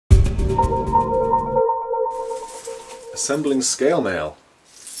Assembling scale mail.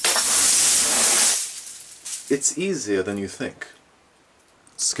 It's easier than you think.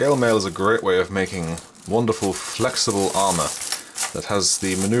 Scale mail is a great way of making wonderful flexible armour that has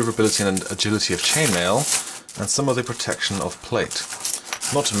the manoeuvrability and agility of chainmail and some of the protection of plate.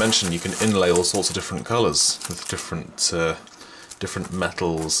 Not to mention you can inlay all sorts of different colours with different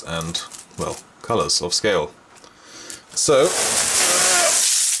metals and, well, colours of scale. So,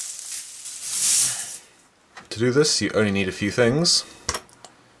 to do this you only need a few things.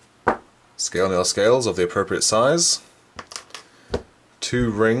 Scale mail scales of the appropriate size, 2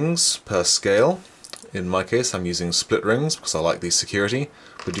 rings per scale. In my case I'm using split rings because I like the security,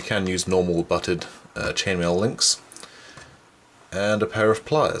 but you can use normal butted chainmail links, and a pair of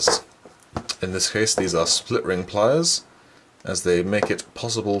pliers. In this case these are split ring pliers, as they make it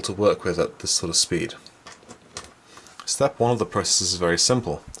possible to work with at this sort of speed. Step 1 of the process is very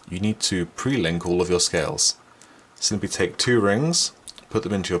simple. You need to pre-link all of your scales. Simply take 2 rings, put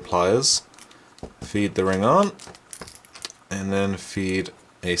them into your pliers, feed the ring on, and then feed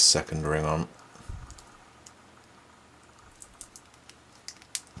a second ring on.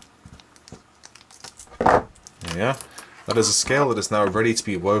 There we are. That is a scale that is now ready to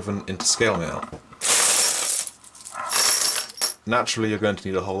be woven into scale mail. Naturally you're going to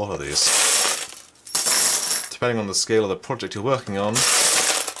need a whole lot of these. Depending on the scale of the project you're working on,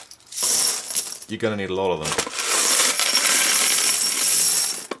 you're going to need a lot of them.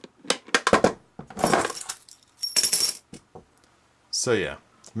 So yeah,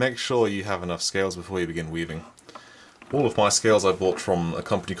 make sure you have enough scales before you begin weaving. All of my scales I bought from a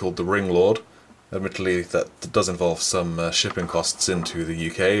company called The Ring Lord. Admittedly that does involve some shipping costs into the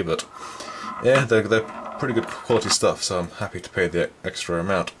UK, but yeah, they're pretty good quality stuff, so I'm happy to pay the extra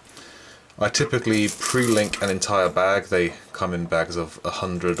amount. I typically pre-link an entire bag. They come in bags of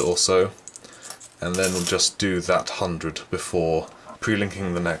 100 or so, and then we'll just do that 100 before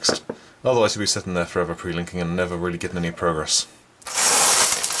pre-linking the next. Otherwise you'll be sitting there forever pre-linking and never really getting any progress.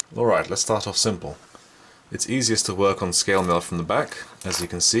 Alright, let's start off simple. It's easiest to work on scale mail from the back. As you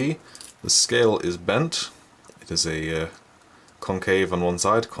can see, the scale is bent. It is a concave on one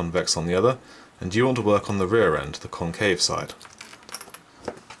side, convex on the other, and you want to work on the rear end, the concave side.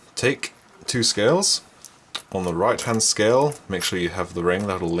 Take 2 scales. On the right hand scale, make sure you have the ring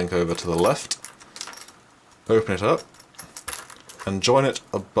that will link over to the left. Open it up and join it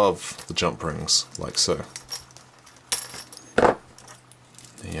above the jump rings, like so.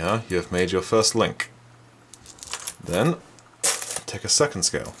 Yeah, you have made your first link. Then take a second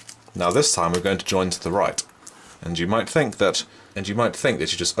scale. Now this time we're going to join to the right, and you might think that you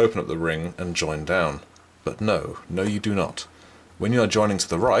just open up the ring and join down. But no, you do not. When you are joining to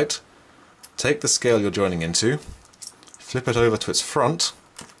the right, take the scale you're joining into, flip it over to its front,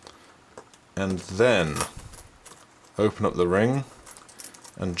 and then open up the ring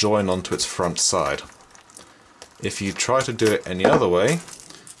and join onto its front side. If you try to do it any other way,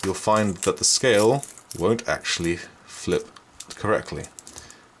 you'll find that the scale won't actually flip correctly.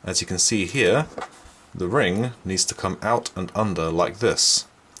 As you can see here, the ring needs to come out and under like this.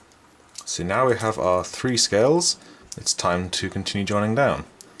 So now we have our 3 scales. It's time to continue joining down.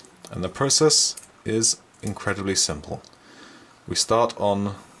 And the process is incredibly simple. We start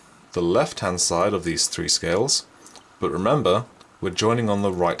on the left hand side of these 3 scales, but remember, we're joining on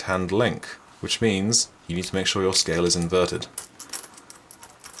the right hand link, which means you need to make sure your scale is inverted.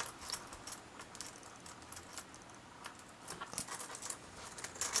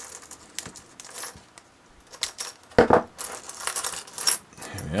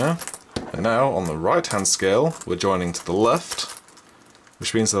 Yeah. And now on the right hand scale we're joining to the left,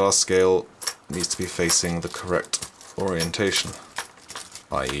 which means that our scale needs to be facing the correct orientation,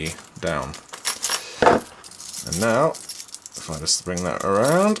 i.e. down. And now, if I just bring that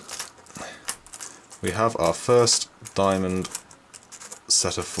around, we have our first diamond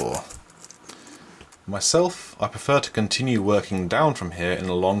set of 4. Myself, I prefer to continue working down from here in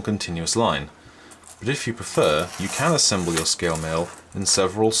a long continuous line. But if you prefer, you can assemble your scale mail in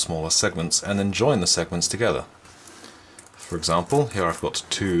several smaller segments and then join the segments together. For example, here I've got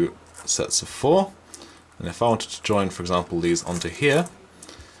 2 sets of 4, and if I wanted to join, for example, these onto here,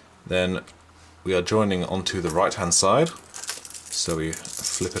 then we are joining onto the right hand side, so we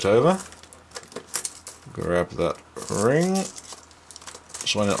flip it over, grab that ring,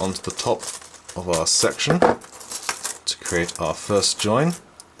 join it onto the top of our section to create our first join.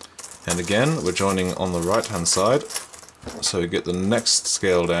 And again, we're joining on the right hand side, so we get the next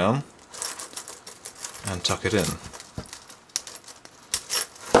scale down and tuck it in.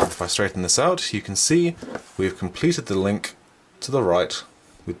 If I straighten this out, you can see we've completed the link to the right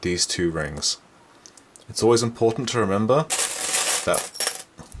with these 2 rings. It's always important to remember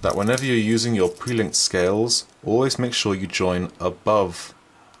that whenever you're using your pre-linked scales, always make sure you join above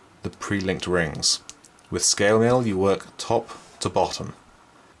the pre-linked rings. With scale mail you work top to bottom.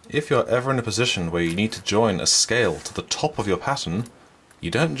 If you're ever in a position where you need to join a scale to the top of your pattern, you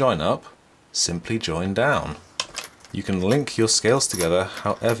don't join up, simply join down. You can link your scales together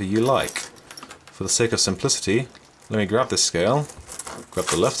however you like. For the sake of simplicity, let me grab this scale, grab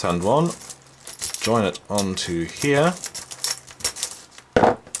the left hand one, join it onto here,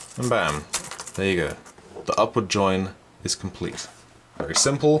 and bam, there you go. The upward join is complete. Very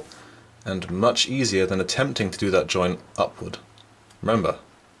simple, and much easier than attempting to do that join upward. Remember,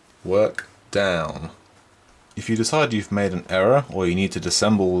 work down. If you decide you've made an error, or you need to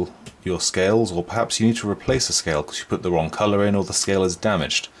disassemble your scales, or perhaps you need to replace a scale because you put the wrong colour in or the scale is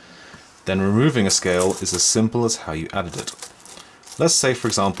damaged, then removing a scale is as simple as how you added it. Let's say, for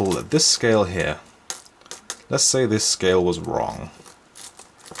example, that this scale here, let's say this scale was wrong.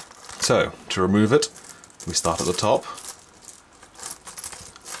 So, to remove it, we start at the top,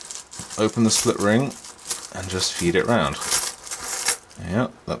 open the split ring, and just feed it round. Yeah,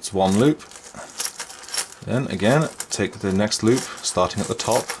 that's one loop. Then again, take the next loop, starting at the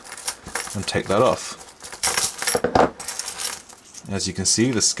top, and take that off. As you can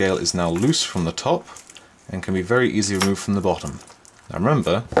see, the scale is now loose from the top, and can be very easily removed from the bottom. Now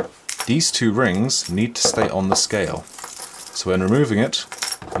remember, these two rings need to stay on the scale. So when removing it,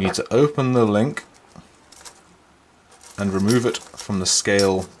 you need to open the link and remove it from the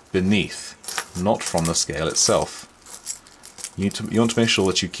scale beneath, not from the scale itself. You want to make sure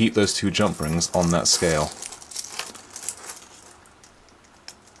that you keep those two jump rings on that scale.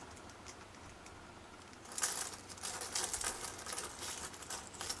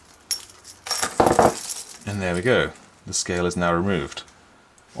 And there we go, the scale is now removed.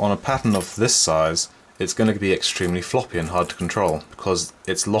 On a pattern of this size, it's going to be extremely floppy and hard to control because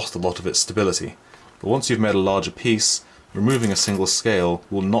it's lost a lot of its stability. But once you've made a larger piece, removing a single scale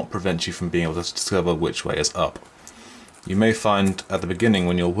will not prevent you from being able to discover which way is up. You may find at the beginning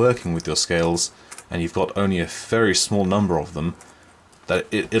when you're working with your scales and you've got only a very small number of them that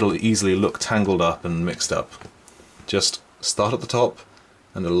it'll easily look tangled up and mixed up. Just start at the top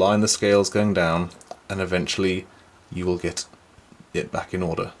and align the scales going down, and eventually you will get it back in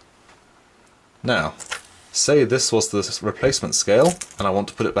order. Now, say this was the replacement scale and I want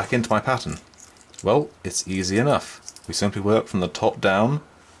to put it back into my pattern. Well, it's easy enough. We simply work from the top down,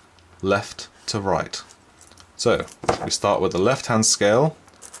 left to right. So, we start with the left hand scale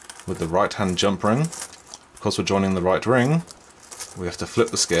with the right hand jump ring. Because we're joining the right ring, we have to flip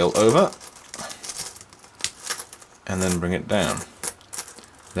the scale over and then bring it down.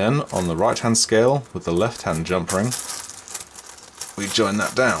 Then on the right hand scale with the left hand jump ring, we join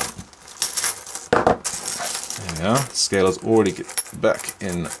that down. There we are, the scale is already back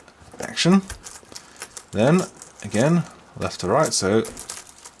in action. Then again, left to right, so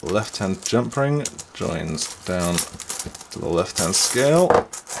left hand jump ring joins down to the left hand scale,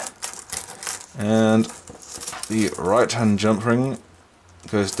 and the right hand jump ring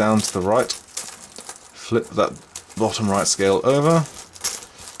goes down to the right. Flip that bottom right scale over,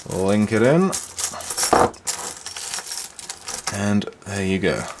 link it in, and there you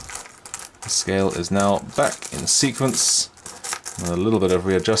go. The scale is now back in sequence. With a little bit of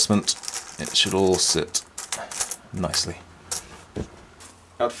readjustment, it should all sit nicely.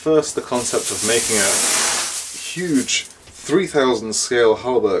 At first, the concept of making a huge 3000 scale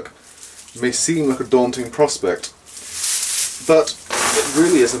halberg may seem like a daunting prospect, but it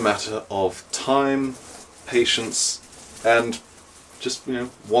really is a matter of time, patience, and just,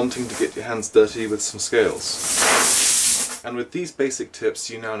 wanting to get your hands dirty with some scales. And with these basic tips,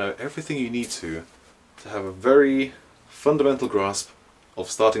 you now know everything you need to have a very fundamental grasp of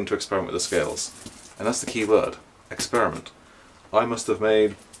starting to experiment with the scales. And that's the key word, experiment. I must have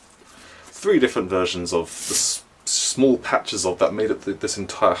made 3 different versions of the small patches of that made up this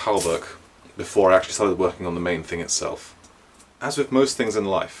entire halberg before I actually started working on the main thing itself. As with most things in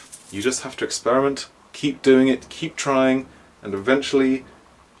life, you just have to experiment, keep doing it, keep trying, and eventually,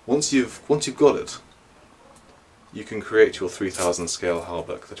 once you've got it, you can create your 3000 scale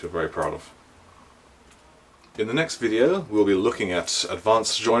halberg that you're very proud of. In the next video, we'll be looking at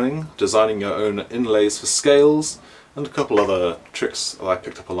advanced joining, designing your own inlays for scales, and a couple other tricks that I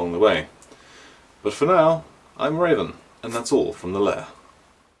picked up along the way. But for now, I'm Raven, and that's all from the lair.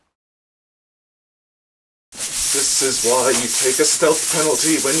 This is why you take a stealth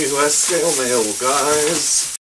penalty when you wear scale mail, guys!